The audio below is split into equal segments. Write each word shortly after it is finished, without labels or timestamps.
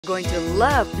Going to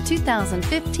love the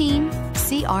 2015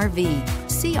 CR-V.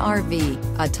 CR-V,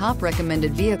 a top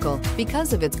recommended vehicle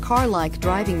because of its car-like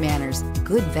driving manners,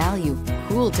 good value,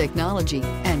 cool technology,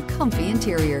 and comfy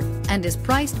interior, and is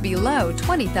priced below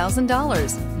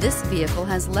 $20,000. This vehicle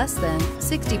has less than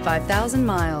 65,000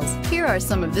 miles. Here are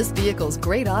some of this vehicle's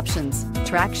great options: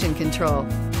 traction control,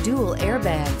 dual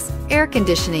airbags, air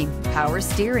conditioning, power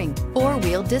steering,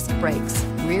 four-wheel disc brakes,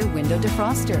 rear window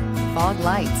defroster, fog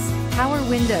lights, power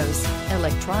windows,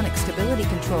 electronic stability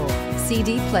control,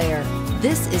 CD player.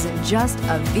 This isn't just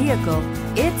a vehicle,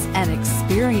 it's an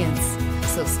experience.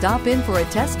 So stop in for a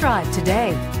test drive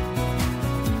today.